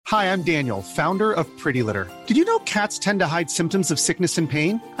Hi, I'm Daniel, founder of Pretty Litter. Did you know cats tend to hide symptoms of sickness and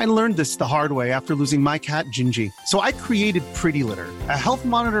pain? I learned this the hard way after losing my cat, Gingy. So I created Pretty Litter, a health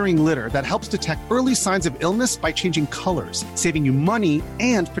monitoring litter that helps detect early signs of illness by changing colors, saving you money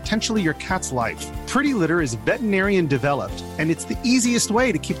and potentially your cat's life. Pretty Litter is veterinarian developed, and it's the easiest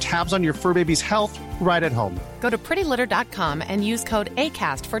way to keep tabs on your fur baby's health right at home. Go to prettylitter.com and use code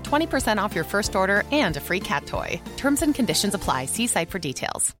ACAST for 20% off your first order and a free cat toy. Terms and conditions apply. See site for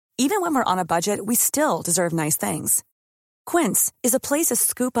details. Even when we're on a budget, we still deserve nice things. Quince is a place to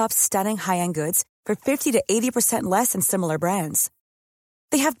scoop up stunning high-end goods for 50 to 80% less than similar brands.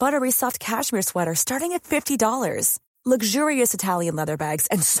 They have buttery soft cashmere sweaters starting at $50, luxurious Italian leather bags,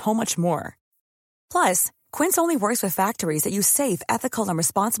 and so much more. Plus, Quince only works with factories that use safe, ethical, and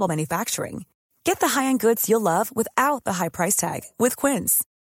responsible manufacturing. Get the high-end goods you'll love without the high price tag with Quince.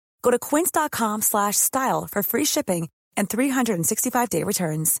 Go to quince.com/style for free shipping and 365-day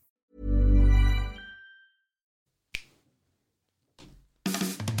returns.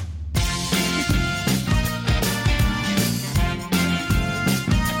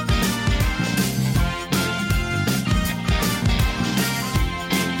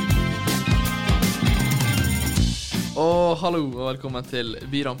 Og hallo og velkommen til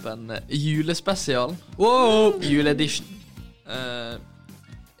Byrampen julespesial. Wow! Juleedition.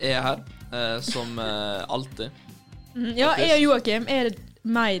 Jeg her, som alltid. Ja, jeg og Joakim.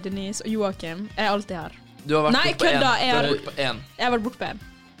 Meg, Denise og Joakim er alltid her. Du har vært Nei, bort på kødda, en. Du har vært på en. Jeg har vært bort på en.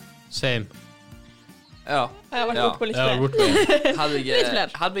 Same. Ja. Jeg har vært bort på litt Jeg har flere. vært på en. Hedvig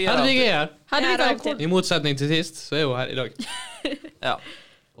Hedvig er her. Hedvig er alltid. I motsetning til sist, så er hun her i dag. Ja.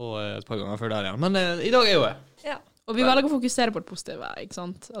 Og et par ganger før der igjen. Men i dag er hun her. Ja. Og vi velger å fokusere på det positive, ikke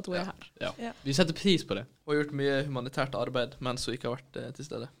sant? At hun er her. Ja. Vi setter pris på det. Hun har gjort mye humanitært arbeid mens hun ikke har vært til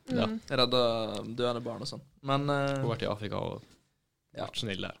stede. Ja. Reddet døende barn og sånn. Men Hun har vært i Afrika og vært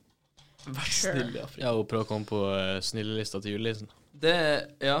snill der. Vært snill i Afrika. Ja, hun prøver å komme på snillelista til julenissen. Det,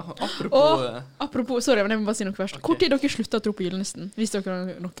 ja, apropos sorry, men jeg må bare si noe først. Hvor tid dere sluttet å tro på julenissen? Hvis dere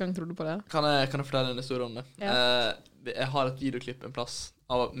noen gang trodde på det? Kan jeg fortelle en historie om det? Ja. Jeg har et videoklipp en plass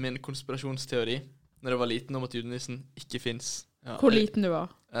av min konspirasjonsteori når jeg var liten om at julenissen ikke finnes. Ja. Hvor liten du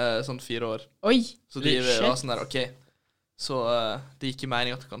var? Sånn 4 år. Oi! Så de var sånn der, ok. Så det gikk i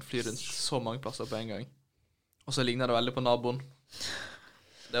mening at du kan fly rundt så mange plasser på en gang. Og så ligner det veldig på naboen.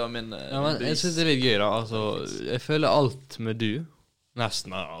 Det var min Ja, men jeg synes det er litt gøy da. Altså, jeg føler alt med du,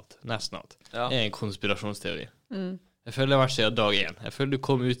 nesten alt, er en konspirasjonsteori. Jeg føler det har vært siden dag 1. Jeg føler du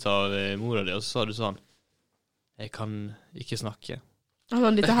kom ut av mora di, og så sa du sånn, jeg kan ikke snakke. Altså,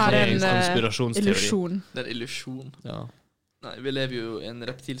 dette her er en konspirasjonsteori. illusjon. Det er en illusjon. Ja. Nei, vi lever jo i en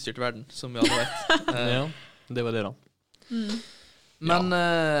reptilstyrt verden, som vi alle vet. Ja, det var det da. Men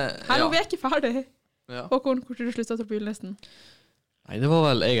Hallo, vi er ikke ferdig. Ja. Håkon, hvor tid du sluttet å tro på julenissen? Nei, det var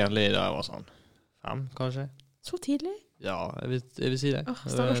vel egentlig da jeg var sånn 5, kanskje. Så tidlig? Ja, jeg vil si det.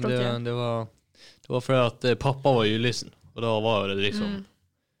 Stakkars dere. Det var fordi at pappa var julenissen, og da var det liksom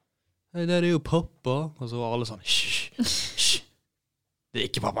Hei, der er jo pappa. Og så var alle sånn hysj. Det er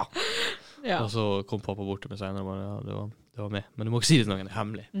ikke pappa. Ja. Og så kom pappa bort til meg senere og bare, ja, det var meg. Men du må ikke si det til noen, det er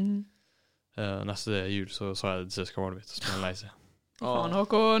hemmelig. Neste jul så sa jeg til søskenbarnet mitt, og så ble han lei seg. Faen,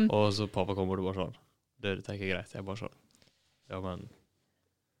 Håkon. Og så pappa kom bort og bare sånn, det er ikke greit. Jeg bare sånn, ja, men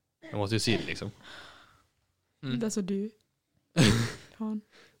jeg måtte jo si det, liksom. Det er så du. Faen.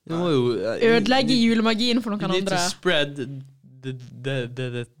 Det må jo Ødelegge julemagien for noen you need andre. to spread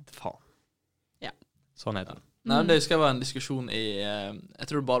det faen. Ja. Sånn heter det. Nei, det skal være en diskusjon i jeg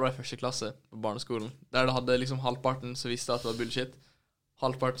tror det bare var i 1. klasse på barneskolen, der det hadde liksom halvparten som visste at det var bullshit,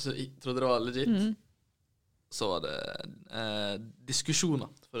 halvparten som trodde det var legit. Så var det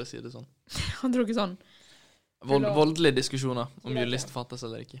diskusjoner, for å si det sånn. Han tror ikke sånn. Voldelige diskusjoner om julelisten fantes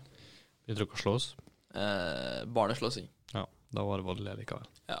eller ikke. Begynte dere å slås? Barneslåsing. Ja, da var det voldelig likevel.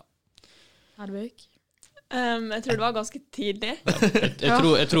 Ja. Hedvig? Jeg tror det var ganske tidlig.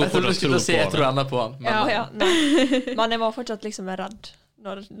 Jeg tror fortsatt skulle si jeg tror enda på han. Men, men jeg var fortsatt liksom redd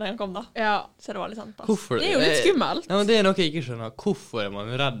når han kom da. Ja. Så det var litt sant da. Hvorfor? Det er jo litt skummelt. Ja, men det er noe jeg ikke skjønner. Hvorfor er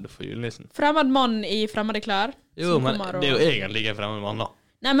man redd for julenissen? Fremmed mann i fremmede klær. Jo, men det er jo egentlig ikke en fremmed mann da.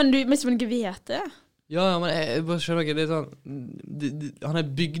 Nei, men hvis man ikke vet det. Ja, men jeg bare skjønner ikke. Det er sånn, han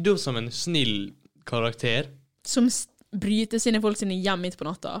er bygd opp som en snill karakter. Som bryter sine folk sine hjem midt på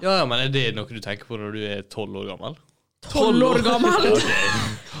natta. Ja, men er det noe du tenker på når du er 12 år gammel? 12 år gammel?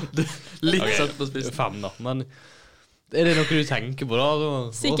 Litt satt på spissen. 5 da, men er det noe du tenker på da?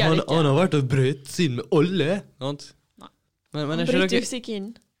 Sikkert ikke. Han har vært og brøt inn med alle. Nei. Men jeg skjønner Bryter ikke inn.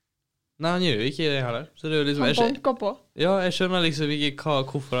 Nei, han gjør jo ikke det heller. Så det er jo liksom, han banker på. Ja, jeg skjønner liksom ikke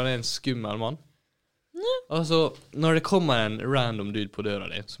hvorfor han er en skummel mann. Altså, når det kommer en random dude på døra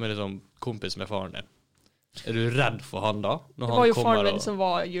di, som liksom kompis med faren din, er du redd for han da? Det var jo faren min som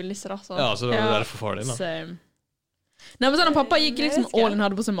var julenisse da. Så. Ja, så da var du redd for faren din da. Same. Nei, men sånn, pappa gikk liksom all in,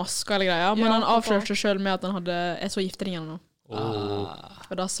 hadde på seg maske eller greier, men han avslørte seg selv med at han hadde, jeg så gifteringen nå.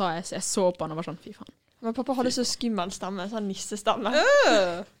 Og da sa jeg så på han og var sånn, fy faen. Men pappa hadde så skummel stemme, sånn nissestemme.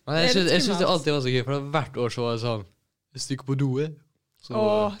 Jeg synes det alltid var så gøy, for hvert år så var det sånn, jeg stikker på doet.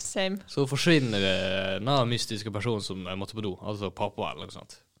 Same. Så forsvinner det en mystiske person som måtte på do, altså pappa eller noe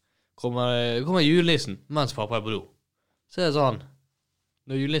sånt. Kommer julenissen mens pappa er på do. Så er det sånn,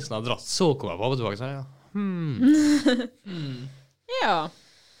 når julenissen har dratt, så kommer pappa tilbake, så er det Ja,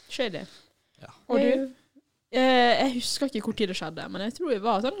 shady. Ja. Og du? Jeg husker ikke hvor tid det skjedde, men jeg tror jeg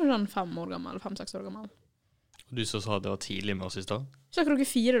var sånn 5 år gammel, 5-6 år gammel. Og du så sa at det var tidlig med oss i sted? Så dere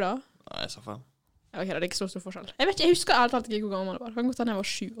 4 da? Nei, jeg sa 5. Ja, ok, det er ikke så stor forskjell. Jeg vet ikke, jeg husker ærlig talt ikke hvor gammel det var. Kan godt hende jeg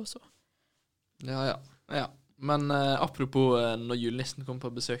var 7 også. Ja. Men apropos når julenissen kommer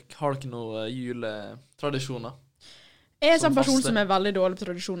på besøk, har dere noen juletradisjoner? Jeg er en sånn person som er veldig dårlig på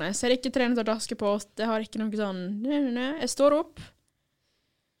tradisjoner. Jeg ser ikke trenet av Askepott, jeg har ikke noe sånn, jeg står opp,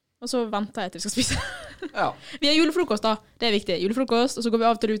 og så venter jeg til jeg skal spise. Ja. Vi har julefrokost da, det er viktig. Julefrokost, og så går vi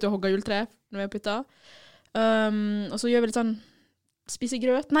av til ut og hogger juletre når vi er på hytta. Og så gjør vi litt sånn, spise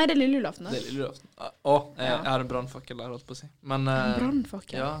grøt. Nei, det er lille julaften. Det er lille julaften. Jeg har en brannfakkel der, holdt på å si. Men, en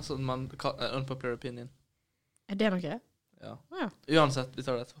brannfakkel? Ja, sånn unpopular opinion. Er det noe? Ja. Ja. Uansett, vi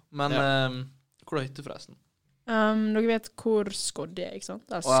tar det etterpå. Men, hvor er hytte forresten? Dere vet hvor Skodde er, ikke sant?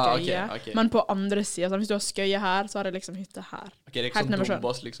 Det er skøye. Okay. Men på andre siden, sånn, hvis du har skøye her, så har det liksom hytte her. Ok, det er ikke sånn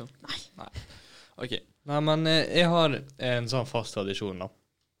dombås, liksom? Nei. Ok. Nei, men jeg har en sånn fast tradisjon da,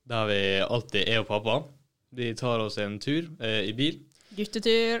 der vi alltid er og pappa. Vi tar oss en tur i bil.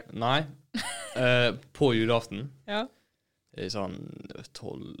 Guttetur. Nei, på julaften. Ja. Det er sånn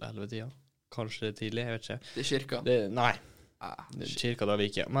 12-11 tider. Kanskje tidlig, jeg vet ikke. Det er kirka? Nei. Kirka da vi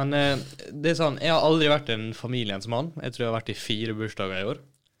ikke. Men det er sånn, jeg har aldri vært en familiens mann. Jeg tror jeg har vært i 4 bursdager i år.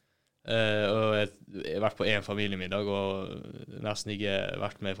 Og jeg har vært på 1 familiemiddag, og nesten ikke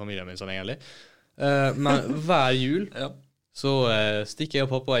vært med familien min sånn egentlig. Men hver jul så stikker jeg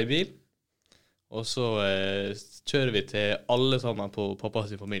og pappa i bil, og så kjører vi til alle sammen på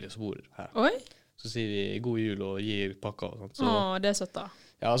pappas familie som bor her. Oi. Så sier vi god jul og gir pakker og sånt. Så, det er søtt da.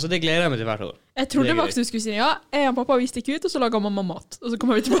 Ja, altså det gleder jeg meg til hvert år. Jeg trodde faktisk du skulle si, jeg og pappa vi stikker ut, og så lager mamma mat, og så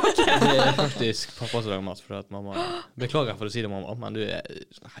kommer vi tilbake. Det er faktisk pappa som lager mat, for at mamma, beklager for å si det mamma, men du er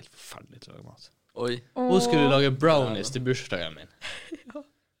helt forferdelig til å lage mat. Oi. Hun skulle lage brownies til bursdagen min.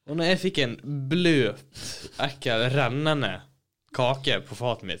 Og når jeg fikk en bløt, ekkel, rennende kake på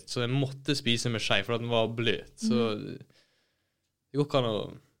fatet mitt, så jeg måtte spise med skje for at den var bløt, så det går ikke an å...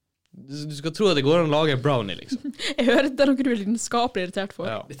 Du skal tro at det går an å lage en brownie, liksom. Jeg hører at det er noe du er lidenskapelig irritert for.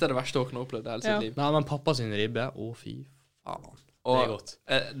 Ja. Dette er det verste åkne opplevd i hele sitt liv. Nei, men pappa sin ribbe, fy faen. Det er godt.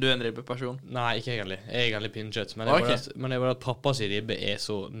 Du er en ribbeperson? Nei, ikke egentlig. Jeg er egentlig pinnekjøtt, men det er bare at pappa sin ribbe er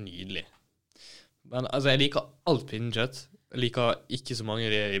så nydelig. Men altså, jeg liker alt pinnekjøtt. Jeg liker ikke så mange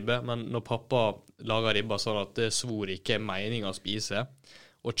ribbe, men når pappa lager ribba sånn at det svor ikke er meningen å spise,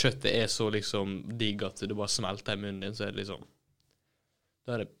 og kjøttet er så liksom digg at det bare smelter i munnen din, så er det liksom...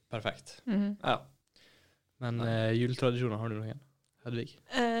 Da er det perfekt. Ja. Men juletradisjoner, har du noen? Hedvig?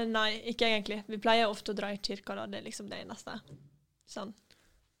 Nei, ikke egentlig. Vi pleier ofte å dra i kirka da, det er liksom det eneste. Sånn.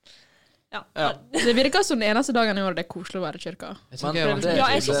 Ja. Det virker som den eneste dagen i år det er koselig å være i kirka. Jeg synes det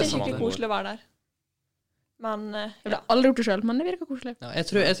er skikkelig koselig å være der. Men jeg har aldri gjort det selv, men det virker koselig. Ja, jeg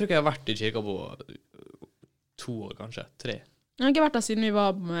tror ikke jeg har vært i kirka på 2 år, kanskje. 3. Jeg har ikke vært der siden vi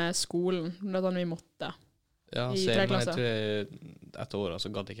var med skolen, da vi måtte. Ja, men jeg tror etter året så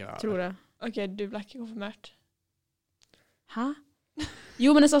gadd ikke være. Tror det. Ok, du ble ikke konfirmert. Hæ?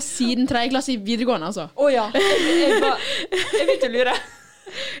 Jo, men jeg sa siden 3. klasse i videregående, altså. Ja. Jeg begynte å lure.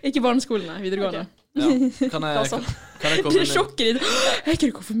 Ikke barneskolen, nei, videregående. Okay. Ja. Kan jeg komme det er sjokket ditt. Jeg er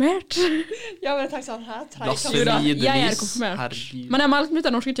ikke konfirmert. Ja, men jeg tenkte sånn, her, 3. klasse. Jeg er konfirmert. Men jeg meldte meg ut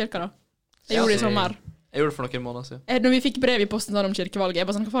av Norske kirker da. Jeg gjorde det i sommer. Jeg gjorde det for noen måneder siden. Når vi fikk brev i posten om kirkevalget, jeg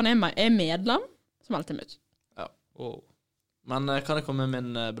bare sånn, hva faen er jeg medlem? Så meldte jeg meg ut. Men kan jeg komme med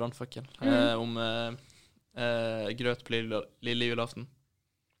min brannfakkel om grøt på lille julaften?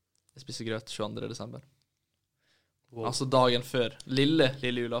 Jeg spiser grøt 22. desember. Wow. Altså dagen før. Lille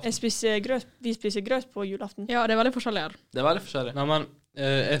julaften. Vi spiser grøt på julaften. Ja, det er veldig forskjellig her. Det er veldig forskjellig. Nei, men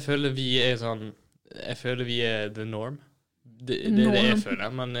jeg føler vi er sånn... Jeg føler vi er the norm. Det er det jeg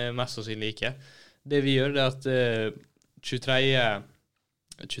føler, men mest sannsynlig ikke. Det vi gjør, det er at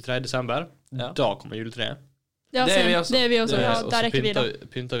 23. desember, da kommer juletreet. Ja, det er vi også. Ja, der er ikke vi da.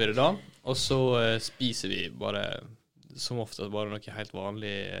 Pynter vi det da, og så spiser vi bare, som ofte, bare noe helt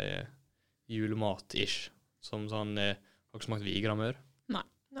vanlig julemat-ish. Som sånn, har ikke smakt Vigra-mør? Nei.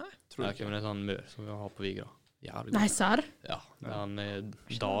 Tror jeg ikke. Men det er sånn mør som vi har på Vigra. Jævlig Nei, godt. serr? Ja, det er han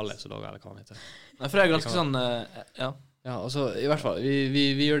Dale som lager, eller hva han heter. Nei, for det er ganske sånn, ja. Ja, altså, i hvert fall,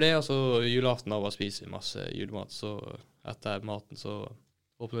 vi gjør det, og så julaften av å spise masse julemat, så etter maten så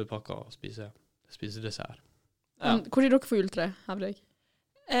åpner vi pakka og spiser dessert. Ja. Hvor er dere for juletre, Hevdeg?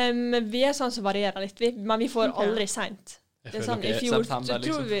 Vi er sånn som varierer litt, men vi får aldri sent. Det er sånn, i fjor så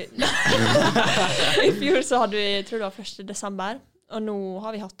tror vi I fjor så hadde vi, tror det var 1. desember, og nå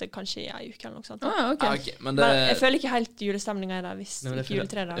har vi hatt det kanskje i en uke eller noe sånt. Okay. Men jeg føler ikke helt julestemningen er der hvis ikke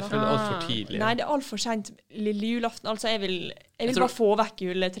juletre der. Jeg føler det alt for tidlig. Nei, det er alt for sent. Lille julaften, altså jeg vil bare få vekk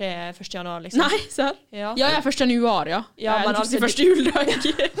juletre 1. januar, liksom. Nei, serr? Ja, jeg er 1. januar, ja. Men altså første juledag.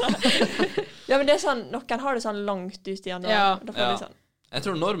 Ja, men det er sånn, noen har det sånn langt ut i januar. Ja. Da får vi sånn. Jeg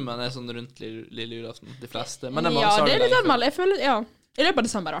tror normen er sånn rundt lille julaften, de fleste. Men det er mange det er litt normal. Jeg føler, i løpet av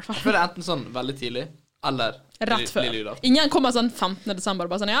desember i hvert fall. Jeg føler det er enten sånn veldig tidlig, eller rett før. Lille julaften. Ingen kommer sånn 15. desember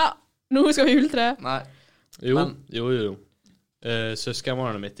og bare sånn, nå skal vi juletre. Nei. Jo.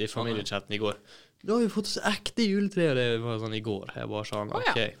 Søskenbarnet mitt i familiechatten i går. Da har vi fått oss ekte juletre, og det var sånn i går. Jeg bare sånn,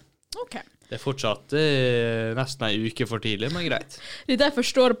 ok. Det er fortsatt nesten en uke for tidlig, men greit. Det jeg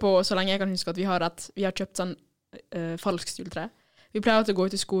forstår på, så lenge jeg kan huske at vi har kjøpt sånn falskt juletre. Vi pleier å gå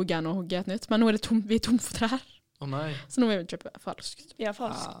ut i skogen og hogge et nytt, men nå er vi er tom for trær. Nei. Så nå vil vi kjøpe falskt. Ja,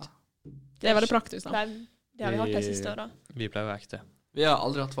 falskt. Det er veldig praktisk, da. Det har vi hatt de siste årene. Vi pleier å være ekte. Vi har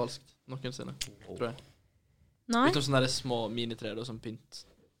aldri hatt falskt noensinne, tror jeg. Nei. Utom sånne der små minitrær som pynt.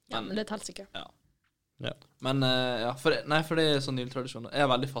 Men det telt sikkert. Ja. Men, for det er sånn juletradisjoner. Jeg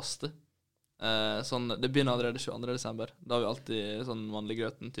er veldig faste. Sånn, det begynner allerede 22. desember. Da har vi alltid sånn vanlig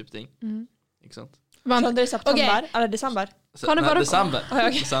grøten type ting. Ikke sant? 22. september, eller desember? Desember.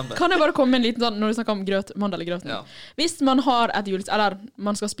 Kan jeg bare komme med en liten sånn, når du snakker om mandel i grøten? Ja. Hvis man har et eller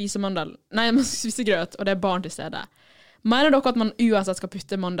man skal spise man skal spise grøt, og det er barn til stede, mener dere at man uansett skal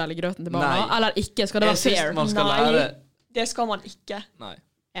putte mandel i grøten til barna? Eller ikke? Skal det være fair? Nei, det skal man ikke. Nei.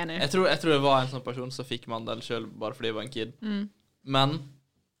 Enig. Jeg tror jeg var en sånn person som fikk mandel selv bare fordi jeg var en kid. Men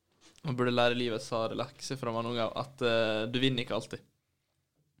man burde lære livets harde lekse fra man unge at du vinner ikke alltid.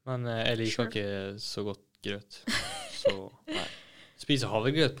 Men jeg liker ikke så godt grøt. Så nei. Spiser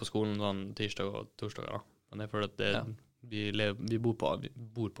havregrøt på skolen sånn tirsdag og torsdag, da. Men det er fordi at vi bor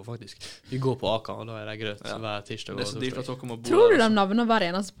på faktisk. Vi går på Aka, og da er det grøt hver tirsdag og torsdag. Tror du de navner hver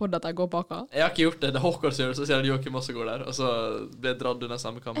eneste podd at jeg går på Aka? Jeg har ikke gjort det. Det er Håkon som gjør det, så sier det Joakim også går der, og så ble jeg dratt under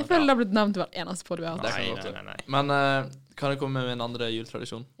samme kammer. Jeg føler det har blitt nevnt hver eneste podd vi har hatt. Nei. Men kan jeg komme med en andre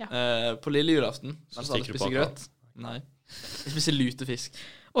juletradisjon? På lille julaften, mens alle spiser grøt. Nei. Jeg spiser lutefisk.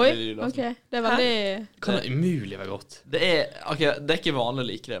 Oi, ok. Det er veldig... Kan det umulig være godt? Det er ikke vanlig å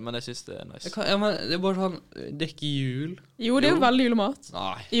like det, men jeg synes det er nice. Men det er bare sånn, det er ikke jul. Jo, det er jo veldig julemat.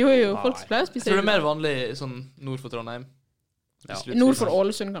 Nei. Jo, folk pleier å spise det. Jeg tror det er mer vanlig sånn nord for Trondheim. Ja. Nord for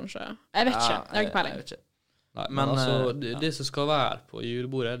Ålesund, kanskje. Jeg vet ikke, jeg har ikke peiling. Nei, men altså, det som skal være på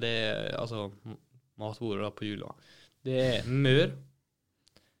julebordet, det er, altså, matbordet da på jula, det er mør,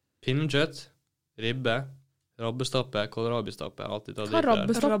 pinnekjøtt, ribbe, rabbestappe, kålrabistappe. Hva er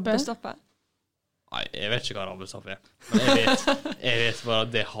rabbestappe? Nei, jeg vet ikke hva rabbestappe er. Men jeg vet bare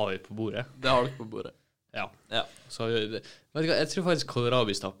at det har vi på bordet. Det har du på bordet. Ja. Så, vet du hva, jeg tror faktisk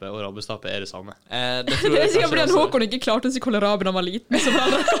kålrabistappe og rabbestappe er det samme. Det er sikkert fordi Håkon ikke klarte å si kålrabi da han var liten. Så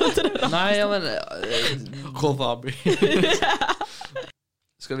Nei, men... Kålrabi.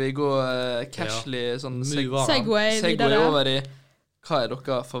 Skal vi gå casually, sånn segway over i hva er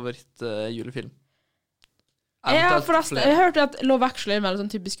deres favoritt-julefilm? Jeg har hørt at Love Actually er en veldig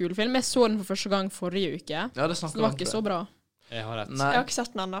sånn typisk julefilm. Jeg så den for første gang forrige uke. Ja, det var ikke så bra. Jeg har rett. Jeg har ikke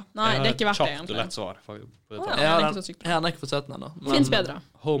sett den enda. Nei, det er ikke verdt det egentlig. Kjapt og lett svar. Jeg har ikke fått sett den enda. Finns bedre.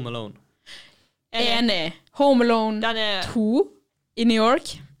 Home Alone. Enig. Home Alone 2 i New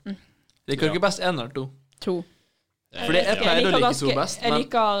York. Liker du ikke best 1 eller 2? 2. Fordi jeg pleier å like 2 best. Jeg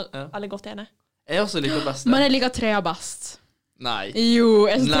liker veldig godt enig. Jeg også liker best. Men jeg liker 3 best. Nei. Jo,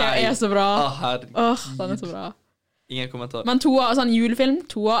 jeg synes 3 er så bra. Den er så bra. Ingen kommentar. Men 2, sånn julefilm,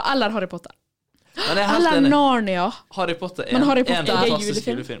 2 eller Harry Potter. Eller Narnia. Harry Potter er en fantastisk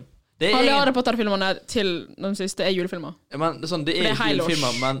julefilm. Alle Harry Potter-filmene til de siste er julefilmer. Men sånn, det er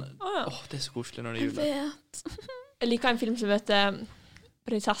julefilmer, men det er så koselig når det er jul. Jeg vet. Jeg liker en film som heter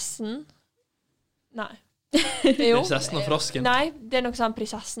Prinsessen. Nei. Prinsessen og frosken. Nei, det er noe sånn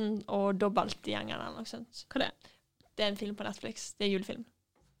Prinsessen og dobbeltgjengen eller noe sånt. Hva er det? Det er en film på Netflix. Det er julefilm.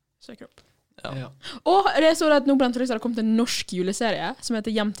 Søker opp. Ja. Og det så at nå på Netflix har det kommet en norsk juleserie som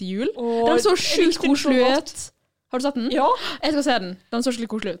heter Hjem til jul. Den så sjukt koselig ut. Har du sett den? Ja. Jeg skal se den. Den så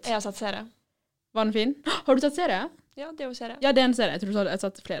skikkelig koselig ut. Jeg har sett serie. Var den fin? Har du sett serie? Ja, det er jo serie. Ja, det er en serie. Jeg tror du hadde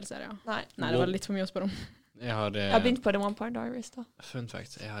sett flere serier. Nei, det var litt for mye å spørre om. Jeg har begynt på The Vampire Diaries da. Fun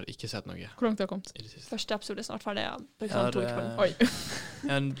fact, jeg har ikke sett noe. Hvor langt har du kommet? Første episode snart ferdig, ja. Oi.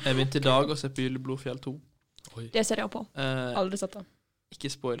 Jeg begynte I dag å se på Juleblodfjell 2. Oi. Det ser jeg på. Aldri sett det. Ikke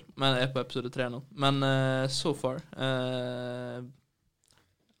spoil, men jeg på episode 3 nå. Men so far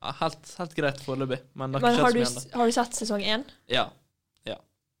helt greit foreløpig. Men har du sett sesong 1? Ja.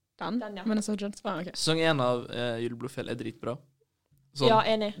 Den ja. Men okay. Sesong 1 av Juleblodfjell dritbra. Sånn, ja,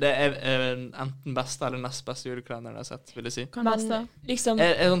 enig. Det enten beste eller nest beste julekalenderen jeg har sett, vil jeg si. Men liksom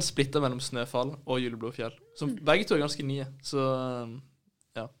Jeg sånn splitter mellom Snøfall og Juleblodfjell. Som begge to ganske nye, så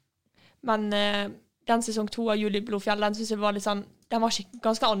ja. Men den sesong 2 av Juleblodfjell, den synes jeg var litt sånn, den var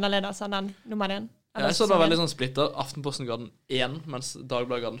ganske annerledes enn den nummer 1. Jeg så det var veldig sånn splittet. Aftenposten ga den 1, mens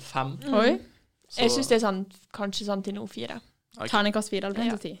Dagbladet ga den 5. Oi. Så jeg synes det sånn, kanskje sånn til nå 4. Okay. Terningkast 4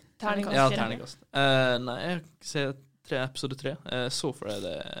 eller 10? Terningkast 4. Ja, terningkast. Nei, jeg ser episode 3. Så for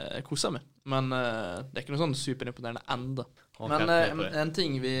det jeg koser meg. Men det ikke noe sånn superimponerende enda. Men en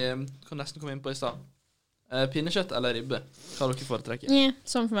ting vi kan nesten komme inn på I sted. Pinnekjøtt eller ribbe? Hva dere foretrekker? Ja,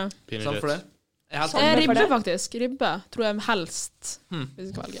 sånn for meg. Sånn for det? Ribbe faktisk. Ribbe tror jeg helst hvis jeg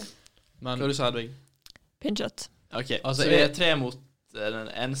skal velge. Hva du sa, Hedvig? Pinnekjøtt. Ok, altså vi 3 mot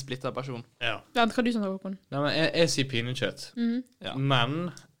en splittet person. Ja. Vent, hva du som tar opp? Nei, men jeg sier pinnekjøtt. Ja.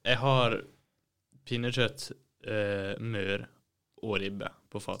 Men jeg har pinnekjøtt, mør og ribbe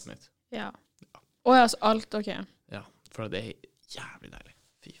på fatet mitt. Ja. Ja, så alt, ok. Ja, for det jævlig deilig.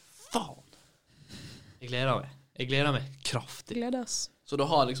 Fy faen. Jeg gleder meg kraftig. Gledes. Så du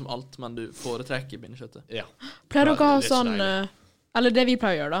har liksom alt, men du foretrekker pinnekjøttet? Ja. Pleier dere å ha sånn, eller det vi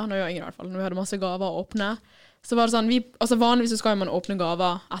pleier å gjøre da, når jeg var yngre I hvert fall, når vi hadde masse gaver å åpne, så var det sånn, altså vanligvis så skal man åpne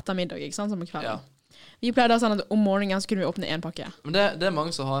gaver etter middag, ikke sant, som I kvelden. Ja. Vi pleier da sånn at om morgenen så kunne vi åpne en pakke. Men det mange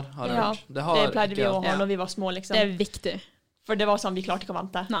som har hørt. Det pleide vi å ha når vi var små, liksom. Det viktig. For det var sånn, vi klarte ikke å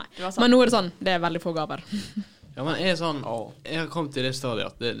vente. Nei, sånn. Men nå det sånn, det veldig få gaver. Ja, men jeg har kommet til det stadiet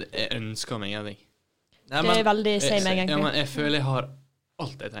at jeg ønsker meg ingenting. Nei, det veldig same egentlig. Ja, men jeg føler jeg har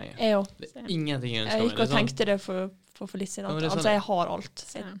alt jeg trenger. Jeg også. Ingenting jeg ønsker meg. Jeg gikk og tenkte det for litt siden. Ja, altså, jeg har alt.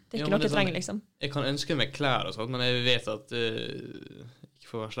 Det er ikke noe jeg trenger, liksom. Jeg kan ønske meg klær og sånt, men jeg vet at ikke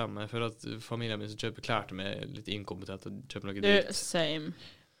for å være slem, men jeg føler at familien min som kjøper klær til meg litt inkompetent og kjøper noe dyrt. Same.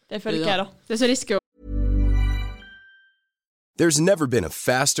 Det føler ikke jeg da. Det så risky. There's never been a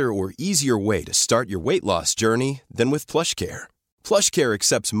faster or easier way to start your weight loss journey than with PlushCare. PlushCare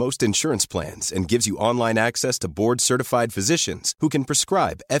accepts most insurance plans and gives you online access to board-certified physicians who can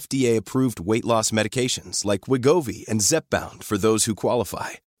prescribe FDA-approved weight loss medications like Wegovy and Zepbound for those who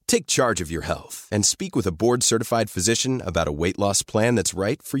qualify. Take charge of your health and speak with a board-certified physician about a weight loss plan that's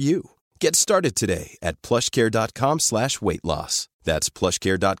right for you. Get started today at plushcare.com/weightloss. That's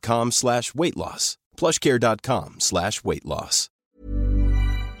plushcare.com/weightloss. plushcare.com/weightloss.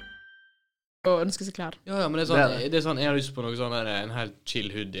 Og ønsker seg klær. Ja, men det er sånn, jeg har lyst på noe sånn der, en helt chill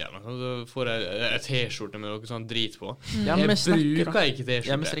hoodie eller noe, så får jeg et t-skjorte med noe sånn drit på. Jeg bruker ikke t-skjorte.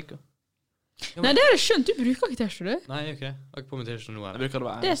 Hjemmestrikker. Nei, det det skjønt, du bruker ikke t-skjorte. Nei, ok. Jeg har ikke på meg t-skjorte nå. Jeg bruker det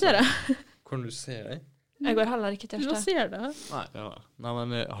være. Det ser jeg. Hvordan du ser det? Jeg går heller ikke t-skjorte. Du ser det. Nei, ja. Nei,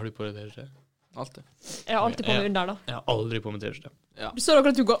 men har du på deg t-skjorte? Alltid. Jeg har alltid på meg under da. Jeg har aldri på meg t-skjorte. Ja. Du sa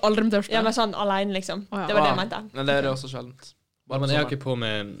akkurat at du går aldri med t-skjorte. Ja, men sånn alene liksom. Det var det jeg mente. Men det det også sjeldent. Men jeg har ikke på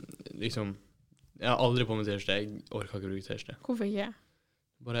meg, liksom, jeg har aldri på meg t-skjorte. Jeg orker ikke bruke t-skjorte. Hvorfor ikke?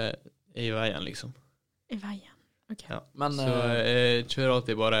 Bare I veien, liksom. I veien? Ok. Ja. Men, så jeg kjører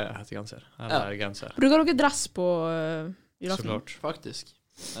alltid bare hettegenser. Eller genser. Bruker dere dress på julaften? Så klart. Faktisk.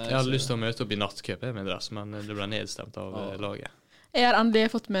 Jeg hadde lyst til å møte opp I nattkøpet med dress, men det ble nedstemt av laget. Jeg har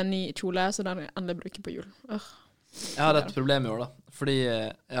endelig fått med en ny kjole, så den endelig bruker på jul. Jeg hadde et problem I år da, fordi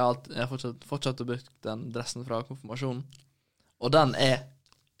jeg har fortsatt å bruke den dressen fra konfirmasjonen, og den liten.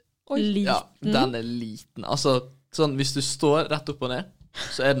 Ja, den liten. Altså, sånn, hvis du står rett opp og ned,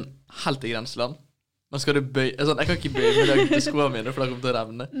 så den helt I grenseland. Men skal du bøye, sånn, jeg kan ikke bøye med deg til skoene mine, for da kommer det til å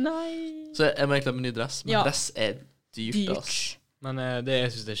revne. Nei. Så jeg må egentlig ha med ny dress, men dress dyrt, ass. Men det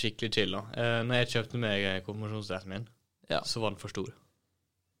jeg synes er skikkelig chill da. Når jeg kjøpte meg konfirmasjonsdressen min, så var den for stor.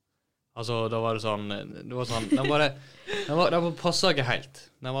 Altså, da var det sånn, den passet ikke helt.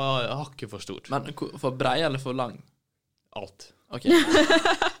 Den var hakket for stor. Men for brei eller for lang? Alt. Ok.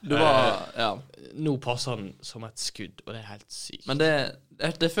 Du var, ja. Nå passer den som et skudd, og det er helt sykt. Men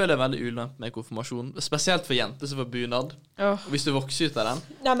det føler jeg veldig ulempe med konfirmasjon, spesielt for jenter som får bunad. Hvis du vokser ut av den.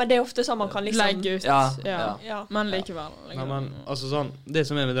 Nei, men det er ofte sånn man kan liksom legge ut. Ja. Men likevel. Nei, men, altså sånn, det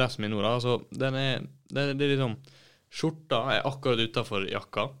som med dressen min nå da, altså, det er liksom, skjorta akkurat utenfor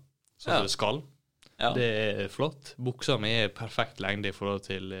jakka, sånn det skal. Ja. Det flott. Buksa mi perfekt lengde I forhold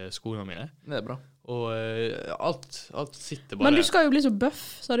til skoene mine. Det bra. Og alt sitter bare... Men du skal jo bli så buff,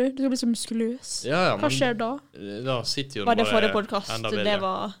 sa du. Du skal bli så muskuløs. Ja, Hva skjer da? Da sitter jo Var det forrige podcast? Det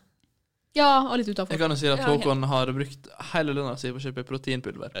var... Ja, og litt utenfor. Jeg kan jo si at Håkon har brukt hele lønna si på å kjøpe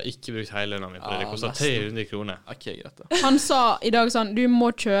proteinpulver. Jeg har ikke brukt hele lønna mi på det. Det kostet 300 kroner. Ok, greit da. Han sa i dag sånn, du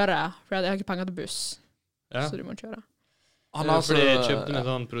må kjøre, for jeg har ikke penger til buss. Ja. Så du må kjøre. Fordi jeg kjøpte med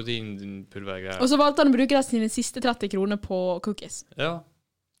sånn proteinpulvergreier. Og så valgte han å bruke sine siste 30 kroner på cookies. Ja.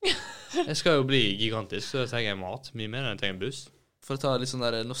 Jeg skal jo bli gigantisk, så jeg trenger mat. Mye mer enn jeg trenger buss. For å ta litt sånn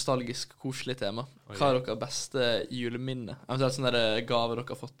der nostalgisk, koselig tema. Hva er deres beste juleminne? Eventuelt sånne der gaver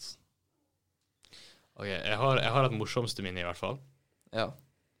dere har fått? Ok, jeg har et morsomste minne i hvert fall. Ja.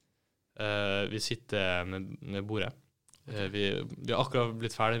 Vi sitter med bordet. Vi har akkurat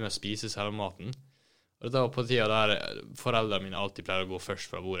blitt ferdig med å spise selve maten. Og det var på tida der foreldrene mine alltid pleier å gå først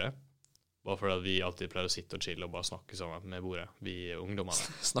fra bordet. Bare fordi at vi alltid pleier å sitte og chille og bare snakke sammen med bordet. Vi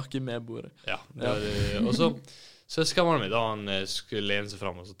ungdommene. Snakke med bordet. Ja. Og så søskenbarnet mitt, da han skulle lene seg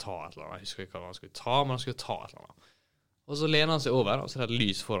frem og så ta et eller annet. Jeg husker ikke hva han skulle ta, men han skulle ta et eller annet. Og så lener han seg over, og så er det et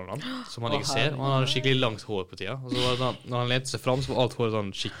lys foran han, som han ikke ser. Og han hadde skikkelig langt hår på tida. Og så var det sånn, når han lente seg frem, så var alt håret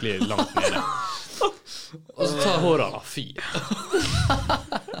sånn skikkelig langt nede. Og så tar håret han av fyr.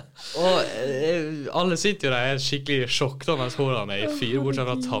 Og alle sitter jo der i skikkelig sjokk da mens håret han er i fyr, bortsett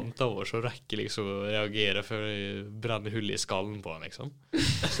fra tanta vår, så rekker liksom å reagere før det brenner hull i skallen på han, liksom.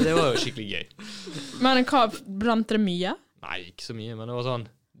 Så det var jo skikkelig gøy. Men hva, brant det mye? Nei, ikke så mye, men det var sånn,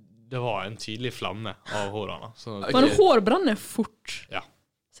 det var en tydelig flamme av hårene. Sånn men hår brenner fort. Ja.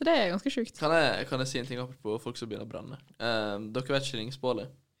 Så det er ganske sykt. Kan jeg si en ting på folk som begynner å brenne? Dere vet skillingsbålet?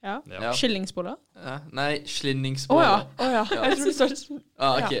 Ja. Skillingsboller? Nei, slinningsboller. Åja. Jeg tror det står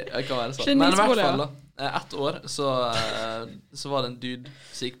ok, jeg kan være sånn. Men i hvert fall da, ett år så var det en dude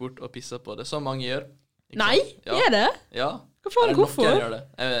som gikk bort og pisset på det. Så mange gjør. Nei, er det? Ja. Hva faen, hvorfor?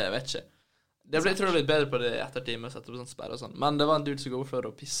 Jeg vet ikke. Jeg tror det ble litt bedre på det etter time, sette på sånn sperre og sånn. Men det var en dude som går for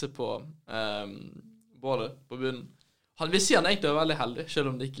å pisse på bålet på bunnen. Vi sier han egentlig var veldig heldig,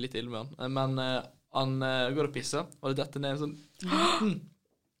 selv om det gikk litt ille med han. Men han går og pisser, og det detter ned en sånn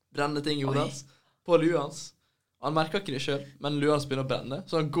brennende ting i hodet hans, på lua hans. Han merker ikke det selv, men lua hans begynner å brenne,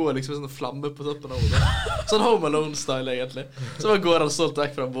 så han går liksom sånn flamme på toppen av hodet. Sånn Home Alone-style, egentlig. Så bare går han stolt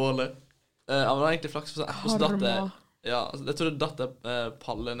vekk fra bålet. Han var egentlig flaks for sånn, og så datt det. Ja, altså, jeg tror det datt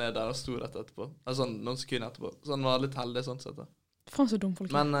palle ned der og sto rett etterpå. Altså noen sekunder etterpå. Så han var litt heldig sånn sett da. Faen så dum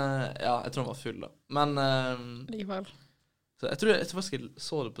folk. Men, ja, jeg tror han var full da. Men, likevel. Så jeg tror faktisk jeg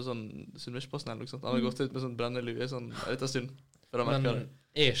så det på sånn Sunnmørsposten eller noe sånt. Han hadde gått ut med sånn brennelue sånn en liten stund. Men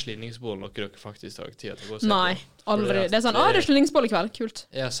er slinningsbål noe dere faktisk har tid til å gå og se på? Nei, aldri. Det er sånn, det er slinningsbål i kveld, kult.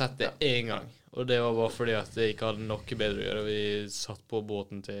 Jeg har sett det en gang, og det var bare fordi at jeg ikke hadde noe bedre å gjøre. Vi satt på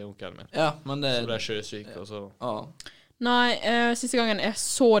båten til onkelen min. Ja, men det... Så ble jeg sjøsyk, og så... Nei, siste gangen jeg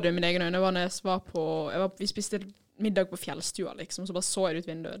så det i mine egne øyne var når jeg var på... Vi spiste middag på fjellstua, liksom, så bare så jeg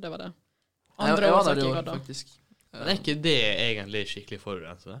ut vinduet. Det var det. Andre årsak jeg hadde. Faktisk. Men er ikke det egentlig skikkelig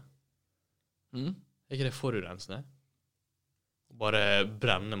forurensende? Er ikke det forurensende? Bare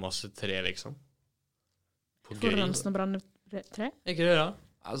brenne masse tre, liksom. Forurensende å brenne tre? Er ikke det da?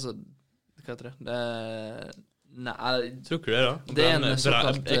 Altså, hva heter det? Nei, tror ikke det da? Det er en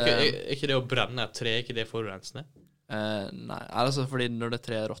såkalt... Er ikke det å brenne et tre, er ikke det forurensende? Nei, altså fordi når det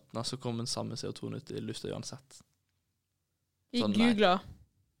tre råtner, så kommer den samme CO2 ut i lufta uansett. Vi googler.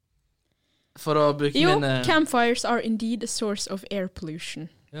 For å bruke mine... campfires are indeed a source of air pollution.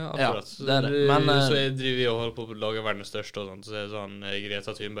 Ja, akkurat. Ja, det er det. Men, så jeg driver og holder på å lage verdens største og sånt, så er det sånn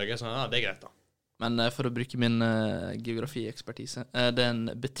Greta Thunberg er sånn, det er greit da. Men for å bruke min geografiekspertise, det er en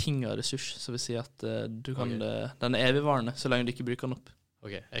betinget ressurs, så vil si at du kan, den er evigvarende, så lenge du ikke bruker den opp.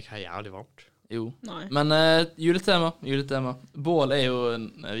 Ok, jeg har jævlig varmt. Jo. Nei. Men juletema. Bål er jo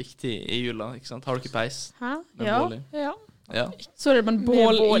viktig i jula, ikke sant? Har du ikke peis? Hæ? Ja. Så er det bare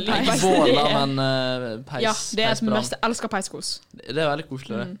bål i peis. Ikke bål da, men peis. Ja, det er det meste. Jeg elsker peiskos. Det er veldig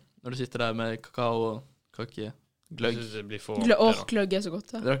koselig det. Når du sitter der med kakao og kake, gløgg. Jeg synes det blir for varmt. Gløgg er så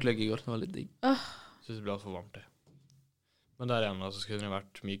godt. Det drakk gløgg i går, det var litt digg. Jeg synes det blir alt for varmt det. Men der igjen, så skulle det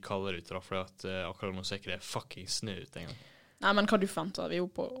vært mye kaldere ute da, for at akkurat nå ser ikke det fucking snø ut en gang. Nei, men hva du forventer? Vi er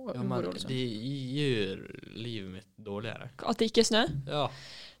jo på... Ja, men de gjør livet mitt dårligere. At det ikke er snø? Ja.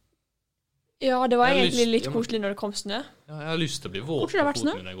 Ja, det var egentlig litt koselig når det kom snø. Ja, jeg har lyst til å bli våt på foten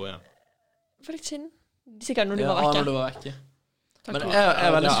når jeg går hjem. For litt siden. Sikkert når du var vekke. Ja, når du var vekke. Men jeg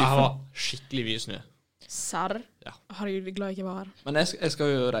er veldig skuffet. Jeg har skikkelig mye snø. Serr? Ja. Herregud, glad jeg ikke var her. Men jeg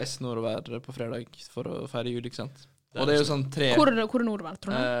skal jo reise nordover på fredag for å feire jul, ikke sant? Og det er jo sånn 3... Hvor er nordover,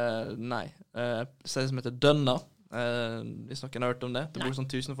 tror du? Nei. Stedet som heter Dønna. Hvis noen har hørt om det. Det bor sånn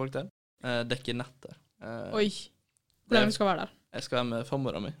 1000 folk der. Dekker netter. Oi. Hvor lenge skal du være der? Jeg skal være med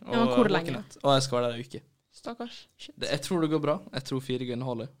farmora mi. Ja, hvor lenge? Og jeg skal være der en uke. Stakkars. Jeg tror det går bra. Jeg tror 4 grunner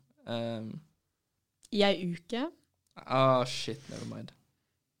holder. I en uke? Shit, never mind.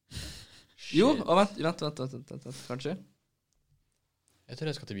 Jo, vent, kanskje. Jeg tror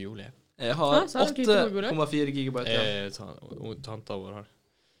jeg skal til Bioli. Jeg har 8,4 gigabyte. Tanta vår her.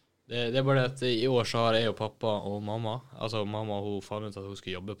 Det er bare at i år så har jeg og pappa og mamma, altså mamma hun fant ut at hun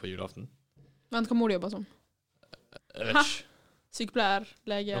skulle jobbe på julaften. Vent, hva må du jobbe som? Hæ? Sykepleier,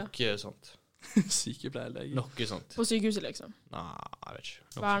 lege? Noe sånt. Sykepleier, lege. Noe sånt. På sykehuset liksom? Nei, jeg vet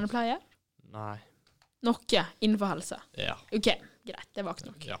ikke. Vernepleier? Nei. Noe innenfor helse? Ja. Ok, greit, det var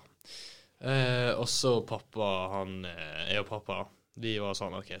ikke nok. Ja. Og så pappa, jeg og pappa, de var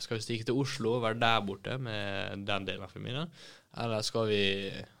sånn, ok, skal vi stikke til Oslo og være der borte med den delen av familien? Eller skal vi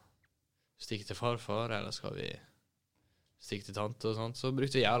stikke til farfar, eller skal vi stikke til tante og sånt? Så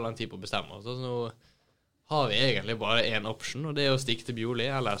brukte vi jævlig lang tid på å bestemme oss. Så nå har vi egentlig bare en option, og det er å stikke til Bioli,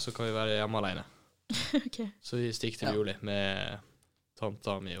 eller så kan vi være hjemme alene. Okay. Så vi stikker til Bioli med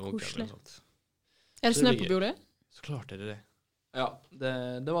tanta mi og onkelen og sånt. Er det snø på Bioli? Så klart er det. Ja,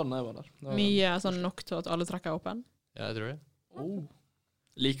 det var da jeg var der. Mye sånn nok til at alle trekker opp en? Ja, jeg tror det.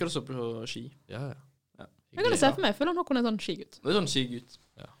 Liker du så på ski? Ja. Jeg kan se for meg, jeg føler noen er sånn skigutt. Du er sånn skigutt.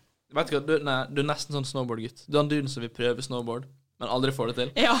 Ja. Vet du hva, du er nesten sånn snowboardgutt. Du er en duden som vil prøve snowboard, men aldri får det til.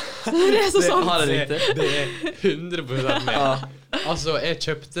 Ja, det er så sant. Har jeg riktig? Det er 100% med. Altså, jeg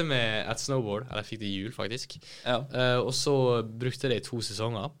kjøpte med et snowboard, eller jeg fikk det i jul faktisk, og så brukte jeg det i 2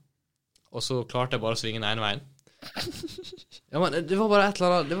 sesonger, og så klarte jeg bare å svinge den ene veien. Ja, men det var bare et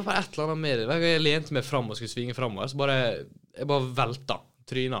eller annet med det. Hver gang jeg lente meg frem og skulle svinge fremover, så jeg bare velta.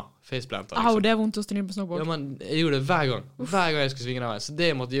 Tryna, faceplanta liksom. Det er vondt å stryne på snowboard. Ja, men jeg gjorde det hver gang jeg skulle svinge den veien. Så det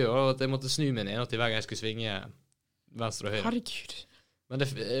jeg måtte gjøre var at jeg måtte snu meg ned til hver gang jeg skulle svinge venstre og høyre. Herregud. Men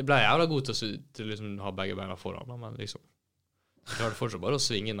jeg ble jævla god til liksom ha begge beina foran, men liksom jeg klarte fortsatt bare å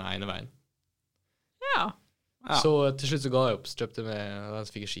svinge den ene veien. Ja. Så til slutt så ga jeg opp, så kjøpte jeg den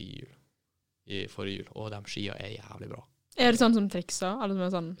som fikk ski i forrige jul. Og de skia er jævlig bra. Er det sånn som trikser? Eller som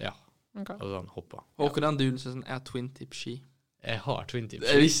er sånn? Ja, okay. Altså sånn hoppa. Håkon den duden som er twin-tip-ski. Jeg har twin-tip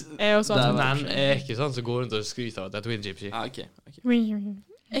ski. Jeg er også sånn. Men jeg er ikke sånn som går rundt og skryter av at det er twin-tip ski. Okay.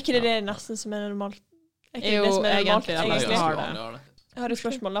 Er ikke det nesten som er normalt? Er ikke det som er normalt, egentlig? Jeg har et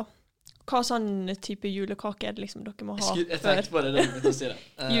spørsmål da. Hva sånn type julekake er det liksom dere må ha jeg tenkte på det å si det.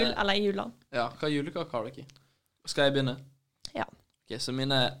 Jul eller i julen? Ja, hva julekake har dere? Skal jeg begynne? Ja. Ok, så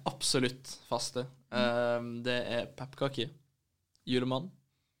mine er absolutt faste. Det er pepperkake, julemann,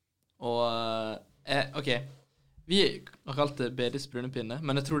 og ok, vi har kalt det Beris brunepinne,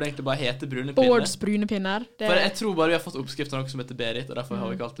 men jeg tror det egentlig bare heter brunepinne. Bårds brunepinner. For jeg tror bare vi har fått oppskrift av noe som heter Berit, og derfor har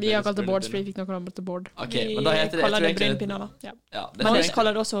vi kalt det Beris brunepinne. Vi har kalt det Bårds, for vi fikk noe annet til Bård. Ok, men da heter det... Vi kaller det brunepinner da. Ja, men vi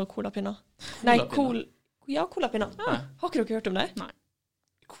kaller det også colapinner. Nei, colapinner. Har ikke dere hørt om det? Nei.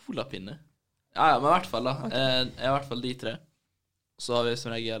 Colapinne? Ja, men i hvert fall da. Okay. I hvert fall de 3. Så har vi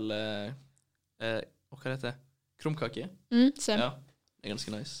som regel... hva heter det? Krumkake. Same. Ja, det er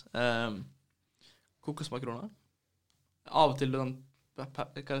ganske nice. Kokosmakroner. Av og til den hva er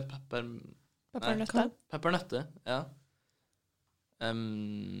det? Peppernøtter. Peppernøtter, ja.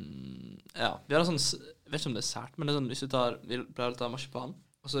 Ja, vi har en sånn, jeg vet ikke om det er sært, men det er sånn, hvis vi pleier å ta marsipan,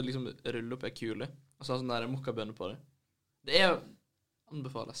 og så liksom rulle opp en kule, og så ha sånn der mokkabønner på det. Det er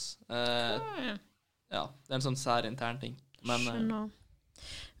anbefales. Ja, det er en sånn sær intern ting. Men,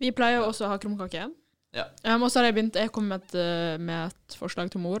 vi pleier også å ha krumkake. Ja. Og så har jeg kommet med et forslag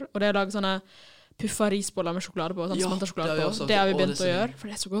til mor, og det er å lage sånne puffa risboller med sjokolade på, sånn sjokolade på. Det har vi begynt å gjøre, for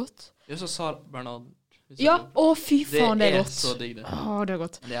det er så godt. Ja, så sa Bernard. Ja, fy faen, det er godt. Det er så digg det. Det er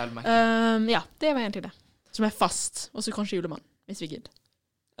godt. Det er mektig. Ja, det var egentlig det. Som er fast, og så kanskje julemann, hvis vi gidder.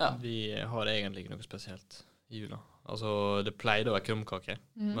 Ja. Vi har egentlig ikke noe spesielt i jula. Altså, det pleide å være krumkake,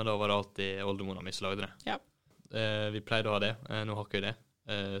 men da var det alltid oldemora mi som lagde det. Ja. Vi pleide å ha det, nå har ikke vi det.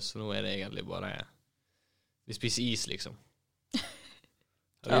 Så nå er det egentlig bare vi spiser is, liksom.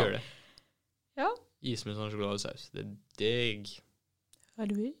 Vi gjør det. Ja. Is med sånn sjokoladesaus. Det er digg. Hva er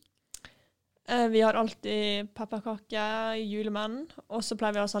det vi? Vi har alltid pepperkake, julemenn, og så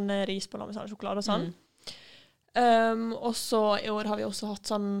pleier vi å ha sånne risboller med sånn sjokolade og sånn. Og så i år har vi også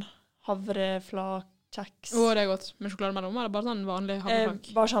hatt sånn havreflak-kjeks. Det er godt. Med sjokolade mellom, eller bare sånn vanlig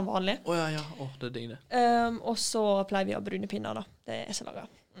havreflak? Bare sånn vanlig. Ja. Det er digg det. Og så pleier vi å ha brune pinner da. Det er så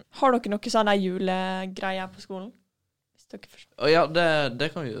laget. Har dere noe sånne julegreier på skolen? Ja, det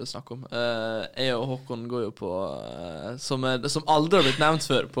kan vi jo snakke om. Jeg og Håkon går jo på som aldri har blitt nevnt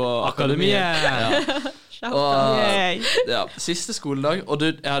før på Akademiet. Ja. Siste skoledag. Og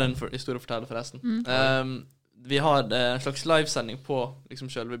jeg har en historie å fortelle forresten. Vi har en slags livesending på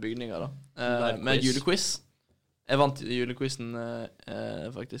liksom selve bygninga da, med julequiz. Jeg vant julequizen,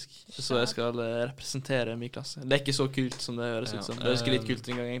 faktisk. Så jeg skal representere min klasse. Det er ikke så kult som det høres ut som. Det er litt kult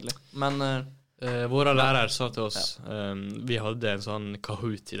en gang, egentlig. Men våre lærer sa til oss vi hadde en sånn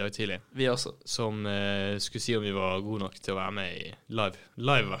Kahoot i dag tidlig. Vi også. Som skulle si om vi var gode nok til å være med i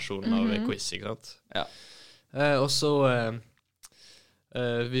live-versjonen av quiz, ikke sant? Ja. Og så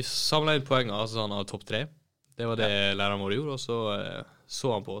vi samlet inn poenger altså sånn av topp 3. Det var det læreren vår gjorde, og så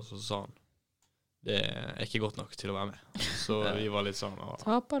han på oss, og så sa han det er ikke godt nok til å være med. Så vi var litt sånn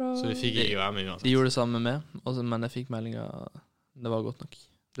så vi fikk ikke være med uansett. De gjorde det samme med meg, men jeg fikk meldingen det var godt nok.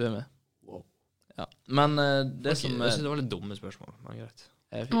 Du er med. Wow. Ja. Men det som jeg synes det var litt dumme spørsmål, men greit.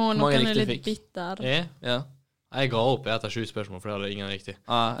 Noen er litt bitter. Ja. Jeg ga opp etter 7 spørsmål, for det hadde ingen riktig.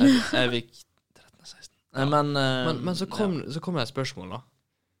 Jeg fikk 13-16. Men så kom det et spørsmål da.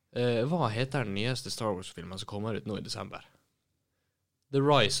 Hva heter den nyeste Star Wars-filmen som kommer ut nå i desember? The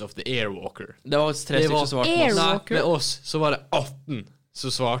Rise of the Airwalker. Det var 3 stykker som svarte. Nei, med oss så var det 18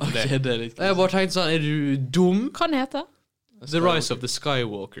 som svarte det. Det er riktig. Jeg bare tenkte sånn, er du dum? Hva den heter? The Rise of the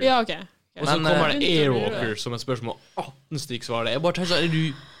Skywalker. Ja, ok. Og så kommer det Airwalker som et spørsmål. 18 stykker svarer det. Jeg bare tenkte sånn, er du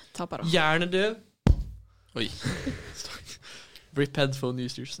hjernedøv? Oi. Rip headphone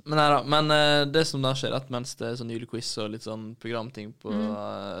users. Men det som da skjer mens det er sånn julequiz og litt sånn programting på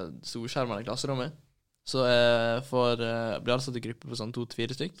storskjermene i klasserommet, så blir alle satt i gruppe på sånn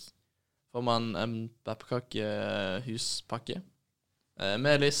 2-4 stykk. Får man en pepperkake-huspakke.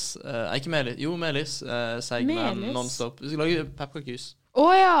 Melis, ikke Melis, jo Melis, Seigman, Non-Stop. Vi skal lage pepperkakehus.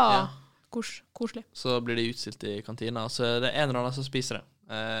 Ja. Koselig. Så blir de utstilt i kantina, så det er en eller annen som spiser det.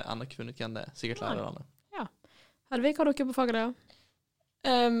 Enda ikke funnet hvem det er. Sikkert lærerne. Ja. Hedvig, har dere på faget det?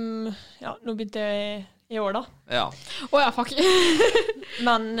 Ja, nå begynte jeg i år da. Ja. Ja, fuck.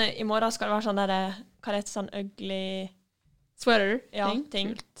 Men i morgen skal det være sånn der, hva det heter, sånn ugly sweater? Ja, ting.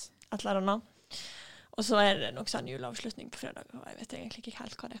 Et eller annet. Og så er det nok sånn juleavslutning på fredag, og jeg vet egentlig ikke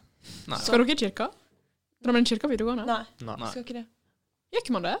helt hva det er. Nei. Skal dere i kirka? Drar man i kirka videregående? Nei, skal ikke det. Gikk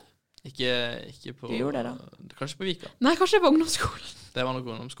man det? Ikke på... Du gjorde det da. Kanskje på Vika. Nei, kanskje på ungdomsskolen. Det var nok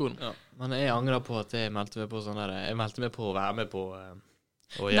ungdomsskolen. Ja. Men jeg angrer på at jeg meldte meg på sånn der, jeg meldte meg på å være med på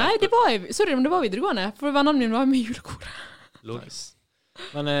Nei, det var videregående, for vennene mine var med i julekoret. Nice.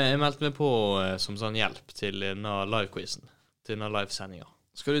 Men jeg meldte meg på som sånn hjelp til denne live-quizen, til denne live-sendingen.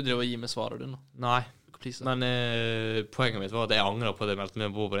 Skal du drive og gi meg svaret din da? Nei, men poenget mitt var at jeg angrer på at jeg meldte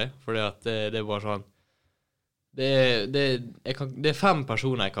meg på det, fordi at det er bare sånn, det er 5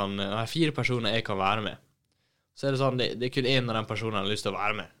 personer 4 personer jeg kan være med. Så er det sånn, det er kun en av den personen jeg har lyst til å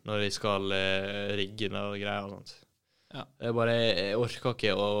være med, når de skal rigge og greier og sånt. Ja. Jeg orker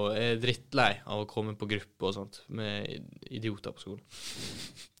ikke, og jeg er drittlei av å komme på gruppe og sånt, med idioter på skolen.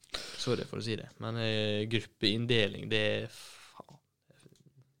 Sorry for å si det, men gruppeinndeling, det er faen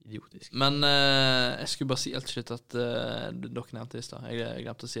idiotisk. Men jeg skulle bare si helt til slutt at dere nevnte det i sted. Jeg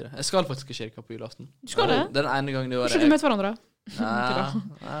glemte å si det. Jeg skal faktisk i kirka på julaften. Du skal det? Det er den ene gangen i året. Skal du møte hverandre? Jeg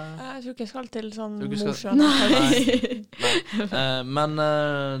tror ikke jeg skal til sånn morsom. Nei. Men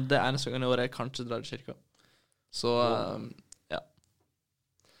det eneste gangen i året jeg kanskje drar i kirka. Så, ja.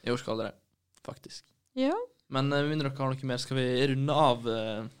 I år skal dere, faktisk. Ja. Men mindre dere har noe mer, skal vi runde av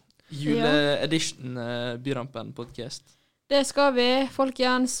juleedition Byrampen podcast? Det skal vi.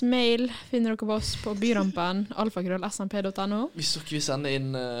 Folkens, mail finner dere på oss på byrampen, alfakrøll.smp.no. Hvis dere vil sende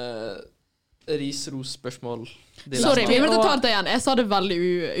inn risros-spørsmål. Sorry, vi må ta det igjen. Jeg sa det veldig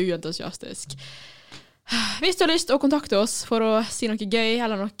uentusiastisk. Hvis du har lyst til å kontakte oss for å si noe gøy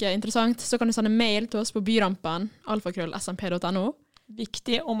eller noe interessant, så kan du sende mail til oss på byrampen, alfakrøll.smp.no.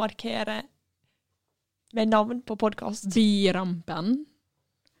 Viktig å markere med navn på podcast. Byrampen.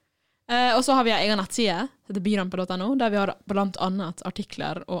 Og så har vi en egen nettside, det heter byrampen.no, der vi har blant annet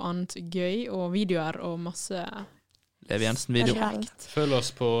artikler og annet gøy, og videoer og masse... Levi Jensen-video. Følg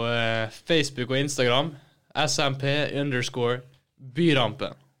oss på Facebook og Instagram, SMP_byrampen.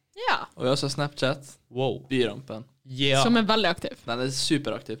 Ja. Og vi har også Snapchat. Wow. Byrampen. Yeah. Som er veldig aktiv. Den er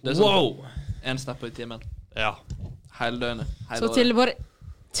superaktiv. Det er sånn en snap i timen. Ja. Hele døgnet. Så til våre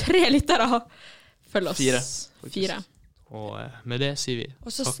 3 lyttere, følg oss. 4. Og med det sier vi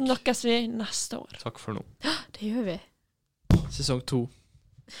og så snakkes vi neste år. Takk for nå. Det gjør vi. Sesong 2.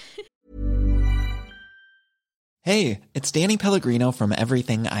 Hey, it's Danny Pellegrino from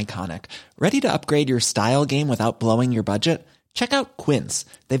Everything Iconic. Ready to upgrade your style game without blowing your budget? Check out Quince.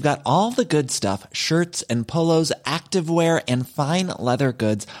 They've got all the good stuff, shirts and polos, activewear, and fine leather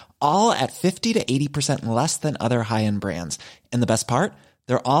goods, all at 50 to 80% less than other high-end brands. And the best part?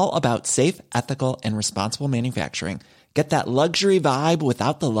 They're all about safe, ethical, and responsible manufacturing. Get that luxury vibe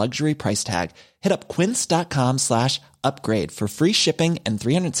without the luxury price tag. Hit up quince.com/upgrade for free shipping and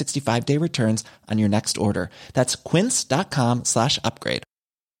 365-day returns on your next order. That's quince.com/upgrade.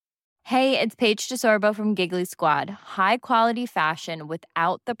 Hey, it's Paige DeSorbo from Giggly Squad. High quality fashion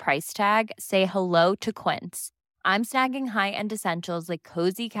without the price tag. Say hello to Quince. I'm snagging high-end essentials like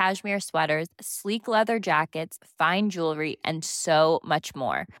cozy cashmere sweaters, sleek leather jackets, fine jewelry, and so much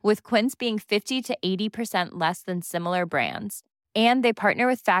more. With Quince being 50 to 80% less than similar brands. And they partner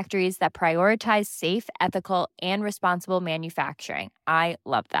with factories that prioritize safe, ethical, and responsible manufacturing. I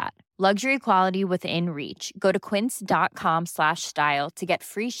love that. Luxury quality within reach. Go to quince.com/style to get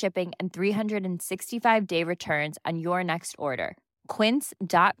free shipping and 365-day returns on your next order.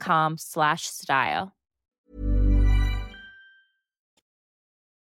 Quince.com/style.